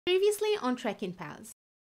Previously on Trekking Paths.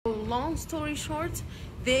 Long story short,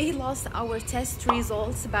 they lost our test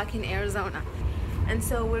results back in Arizona. And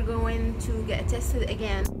so we're going to get tested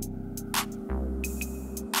again.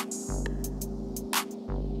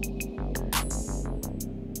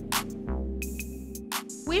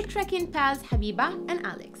 We're Trekking Paths Habiba and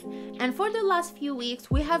Alex. And for the last few weeks,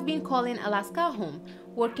 we have been calling Alaska home,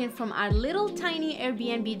 working from our little tiny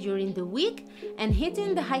Airbnb during the week and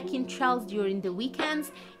hitting the hiking trails during the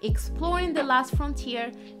weekends, exploring the last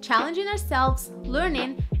frontier, challenging ourselves,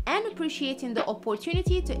 learning, and appreciating the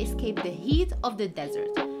opportunity to escape the heat of the desert.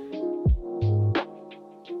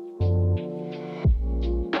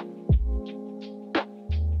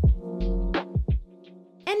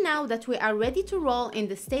 And now that we are ready to roll in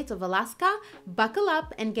the state of Alaska, buckle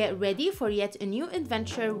up and get ready for yet a new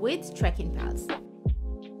adventure with Trekking Paths.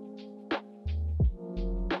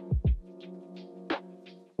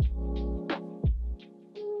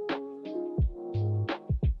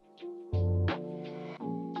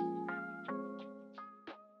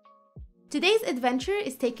 Today's adventure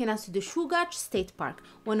is taking us to the Chugach State Park,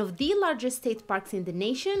 one of the largest state parks in the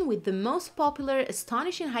nation with the most popular,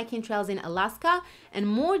 astonishing hiking trails in Alaska and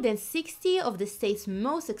more than 60 of the state's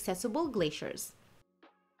most accessible glaciers.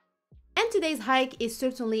 And today's hike is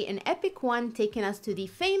certainly an epic one, taking us to the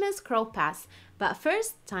famous Craw Pass. But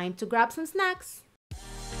first, time to grab some snacks.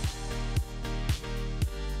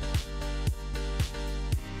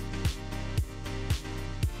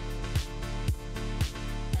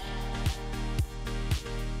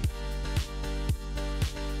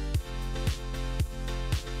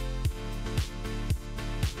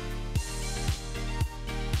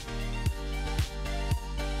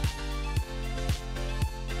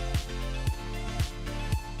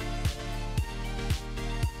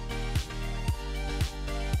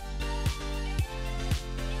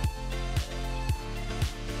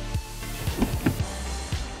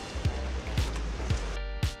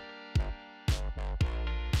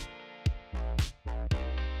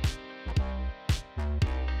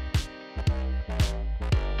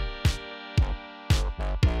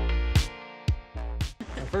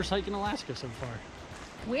 First hike in Alaska so far.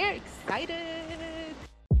 We're excited!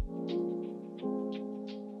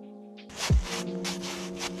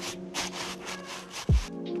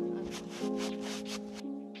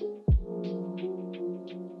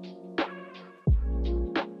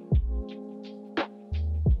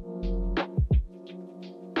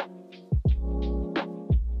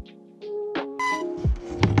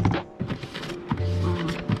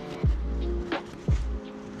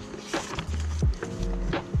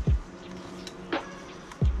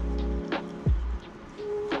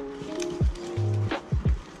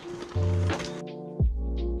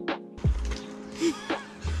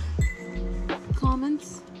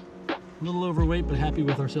 Comments? A little overweight, but happy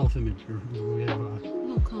with our self-image. We have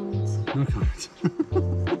No comments. no comments.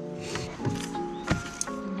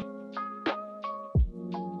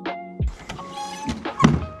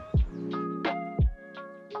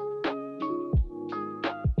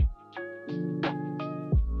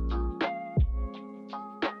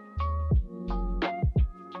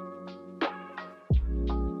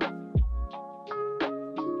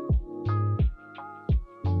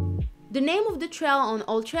 The name of the trail on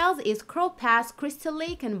all trails is Craw Pass, Crystal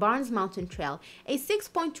Lake, and Barnes Mountain Trail, a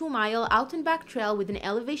 6.2-mile out-and-back trail with an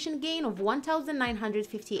elevation gain of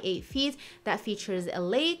 1,958 feet that features a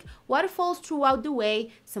lake, waterfalls throughout the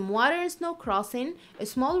way, some water and snow crossing, a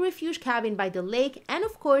small refuge cabin by the lake, and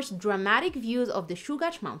of course, dramatic views of the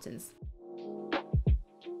Chugach Mountains.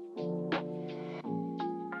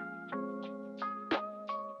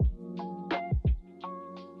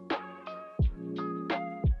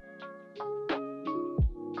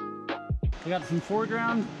 I got some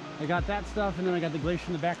foreground, I got that stuff, and then I got the glacier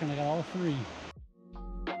in the background. I got all three.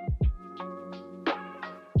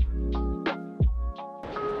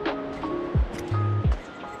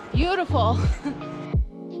 Beautiful!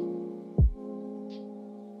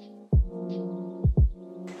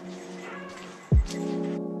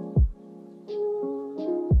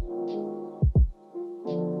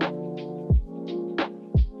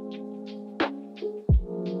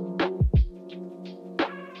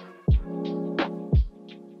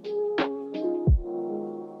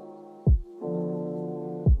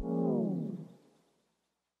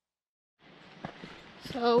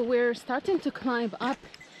 So we're starting to climb up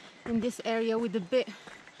in this area with a bit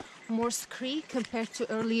more scree compared to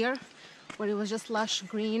earlier where it was just lush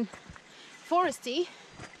green foresty,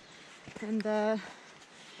 and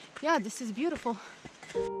yeah, this is beautiful.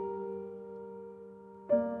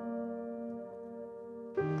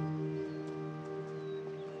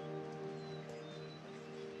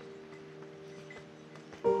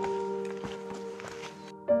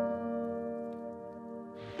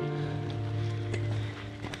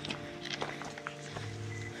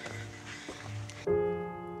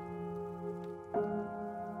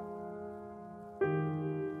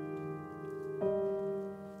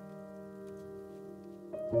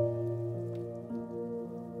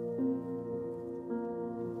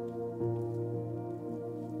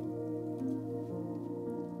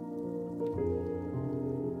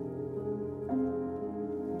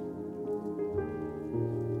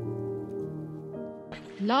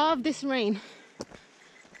 Love this rain.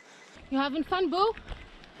 You having fun, Boo?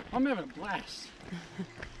 I'm having a blast.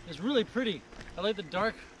 It's really pretty. I like the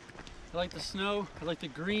dark, I like the snow, I like the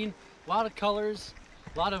green, a lot of colors,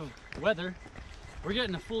 a lot of weather. We're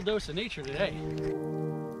getting a full dose of nature today.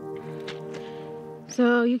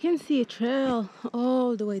 So you can see a trail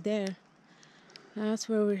all the way there. That's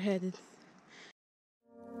where we're headed.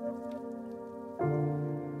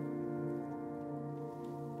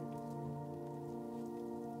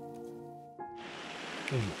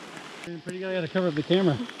 Pretty good, I gotta cover up the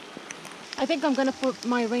camera. I think I'm gonna put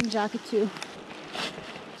my rain jacket too.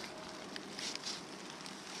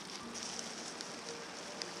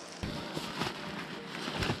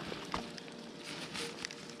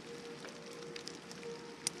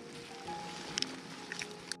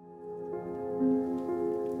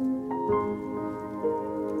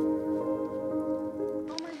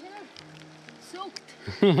 Oh, my hair soaked.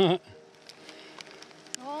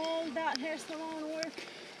 All that hair salon work.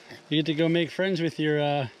 You get to go make friends with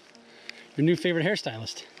your new favorite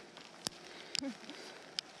hairstylist.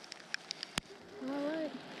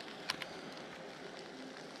 Alright.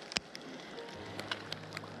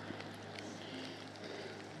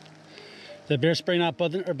 The bear spray not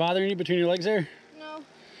bothering you between your legs there? No,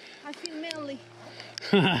 I feel manly.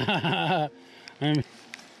 Alright,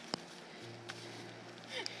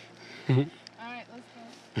 let's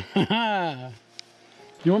go.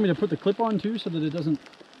 You want me to put the clip on too so that it doesn't...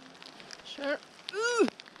 Sure. Ooh.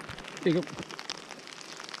 There you go.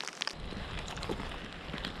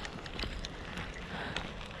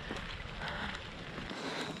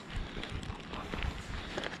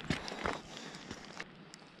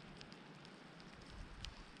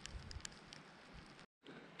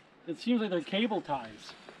 It seems like they're cable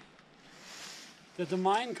ties. That the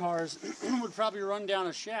mine cars would probably run down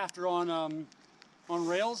a shaft or on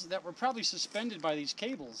rails that were probably suspended by these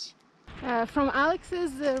cables. From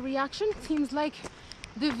Alex's reaction, it seems like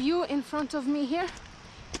the view in front of me here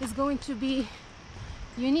is going to be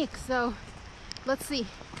unique. So let's see.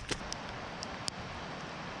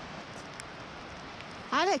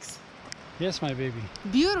 Alex. Yes, my baby.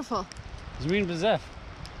 Beautiful. Zween bezef.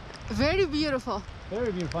 Very beautiful.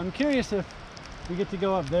 Very beautiful. I'm curious if we get to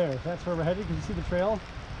go up there. If that's where we're headed. Can you see the trail?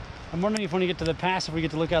 I'm wondering if when we get to the pass, if we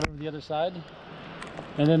get to look out over the other side.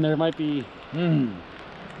 And then there might be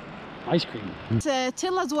ice cream.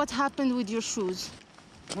 Tell us what happened with your shoes.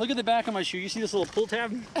 Look at the back of my shoe. You see this little pull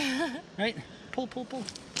tab? Right? Pull, pull, pull.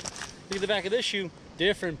 Look at the back of this shoe.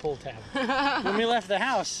 Different pull tab. When we left the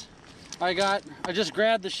house, I just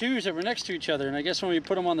grabbed the shoes that were next to each other. And I guess when we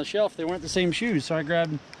put them on the shelf, they weren't the same shoes. So I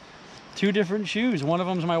grabbed two different shoes. One of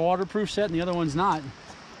them's my waterproof set and the other one's not.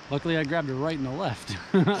 Luckily, I grabbed the right and the left.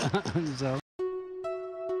 So.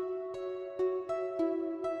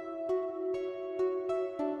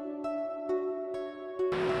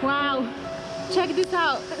 Wow, check this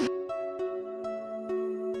out.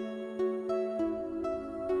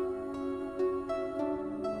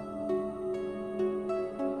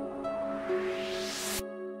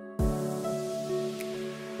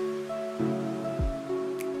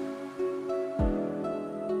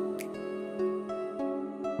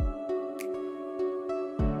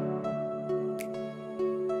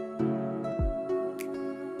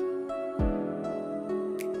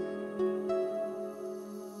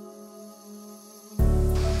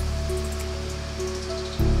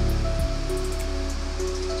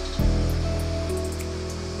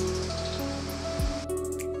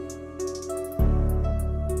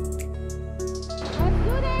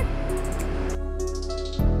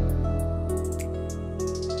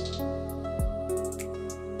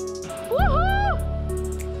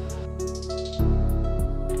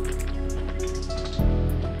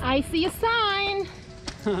 I see a sign,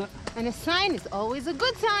 and a sign is always a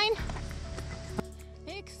good sign.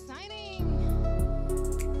 Exciting!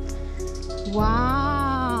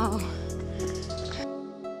 Wow!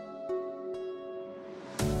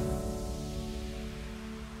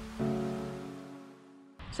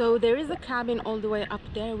 So there is a cabin all the way up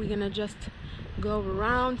there. We're gonna just go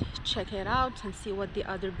around, check it out, and see what the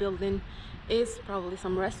other building is. Probably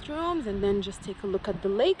some restrooms, and then just take a look at the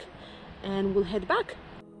lake, and we'll head back.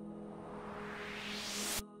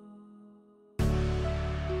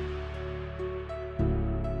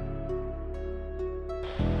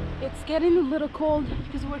 It's getting a little cold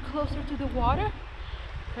because we're closer to the water,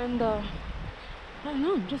 and I don't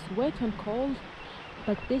know, just wet and cold,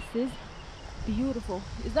 but this is beautiful.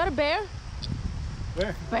 Is that a bear?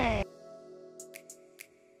 Where? Bear.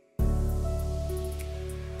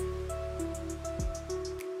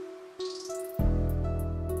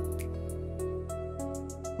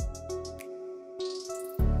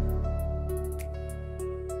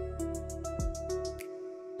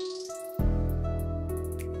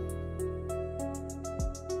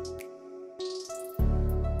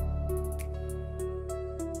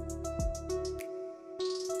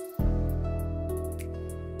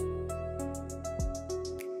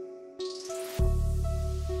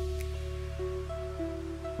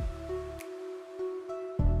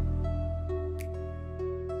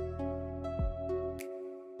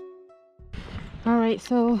 All right,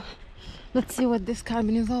 so let's see what this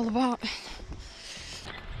cabin is all about.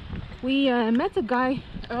 We met a guy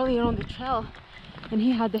earlier on the trail, and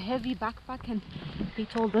he had a heavy backpack, and he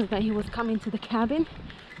told us that he was coming to the cabin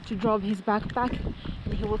to drop his backpack,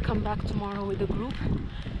 and he will come back tomorrow with a group.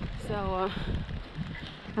 So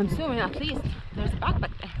I'm assuming at least there's a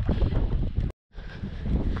backpack there.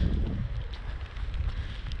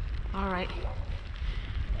 All right,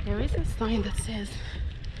 there is a sign that says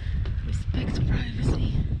respect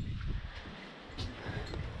privacy.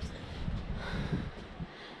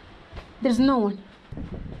 There's no one.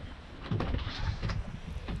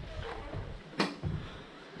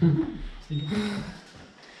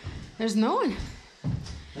 There's no one.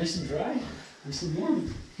 Nice and dry, nice and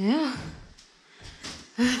warm. Yeah.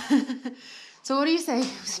 So what do you say?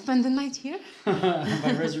 Spend the night here?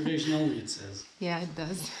 By reservation only, it says. Yeah, it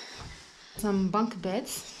does. Some bunk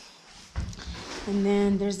beds. And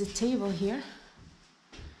then there's a table here.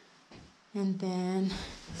 And then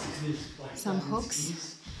some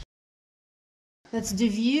hooks. That's the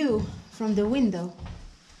view from the window.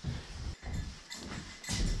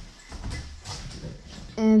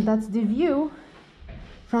 And that's the view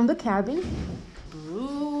from the cabin.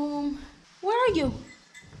 Room. Where are you?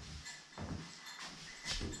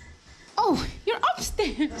 Oh, you're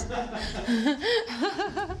upstairs.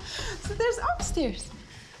 So there's upstairs.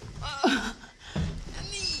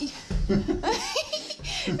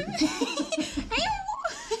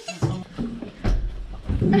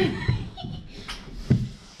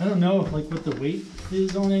 I don't know if, like, what the weight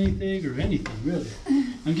is on anything or anything, really.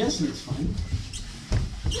 I'm guessing it's fine.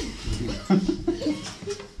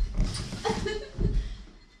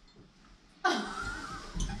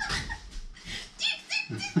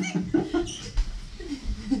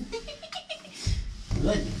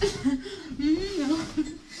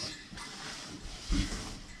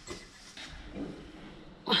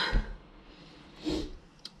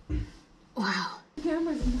 Wow.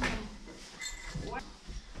 Camera's in the way.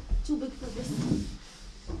 Too big for this.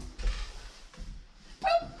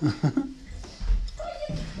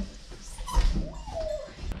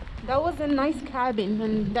 That was a nice cabin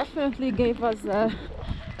and definitely gave us a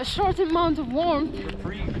short amount of warmth.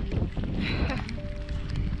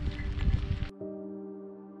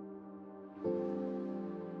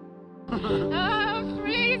 I'm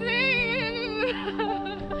freezing!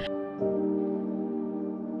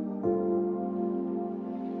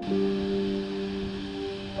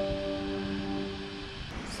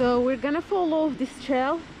 So we're gonna follow this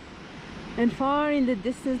trail, and far in the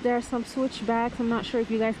distance there are some switchbacks. I'm not sure if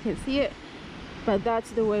you guys can see it, but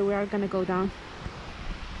that's the way we are gonna go down.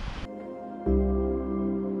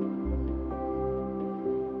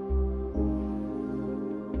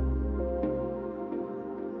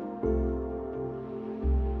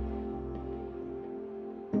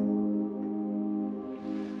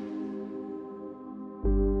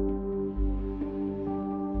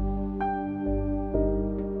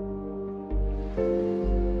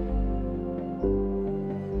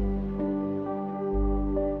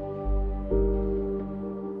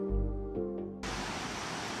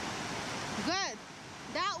 Good.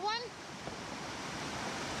 That one.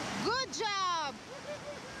 Good job.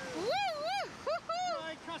 Woo, woo, woo, woo.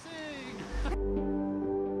 Right crossing.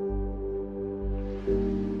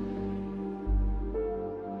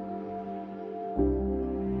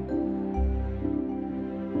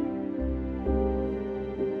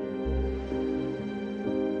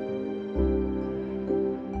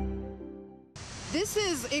 This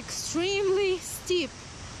is extremely steep,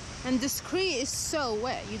 and the scree is so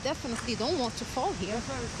wet. You definitely don't want to fall here. That's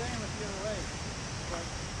what I was saying with the other way. But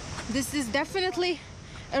This is definitely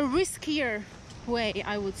a riskier way,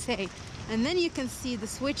 I would say. And then you can see the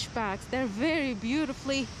switchbacks. They're very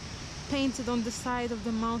beautifully painted on the side of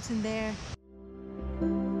the mountain there.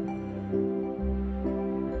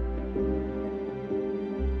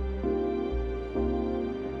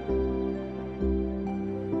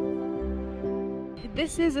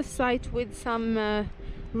 This is a site with some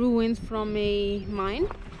ruins from a mine.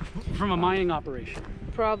 from a mining operation.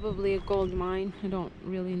 Probably a gold mine, I don't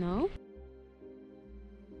really know.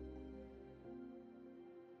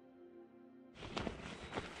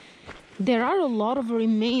 There are a lot of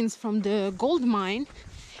remains from the gold mine,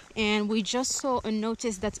 and we just saw a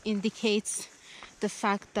notice that indicates the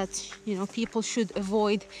fact that, you know, people should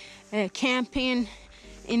avoid camping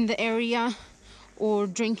in the area or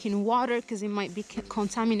drinking water because it might be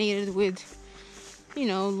contaminated with, you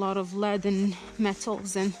know, a lot of lead and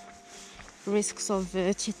metals and risks of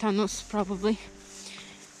tetanus probably.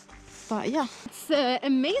 But yeah, it's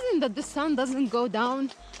amazing that the sun doesn't go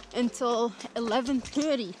down until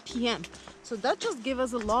 11:30 p.m. So that just gives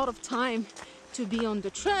us a lot of time to be on the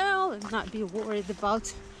trail and not be worried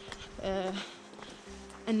about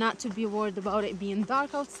it being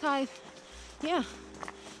dark outside. Yeah,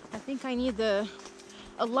 I think I need a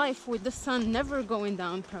life with the sun never going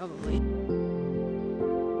down, probably.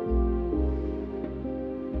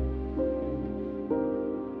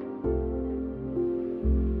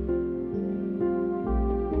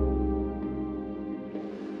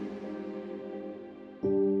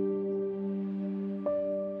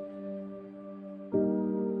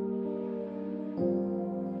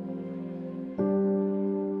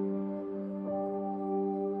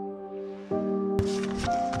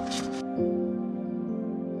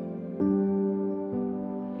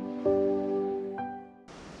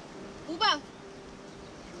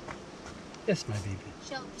 Yes, my baby.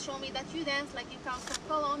 Show me that you dance like you come from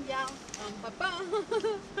Colombia.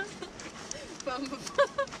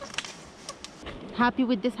 Happy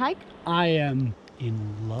with this hike? I am in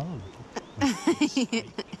love with this hike.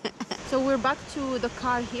 So we're back to the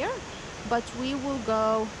car here, but we will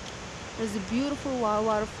go. There's a beautiful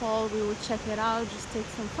waterfall. We will check it out, just take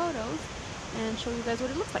some photos and show you guys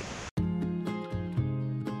what it looks like.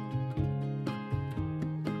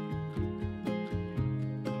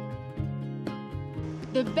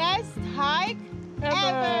 The best hike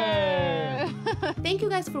ever! Thank you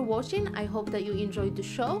guys for watching. I hope that you enjoyed the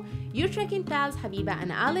show. Your trekking pals Habiba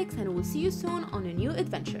and Alex, and we'll see you soon on a new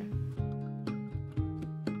adventure.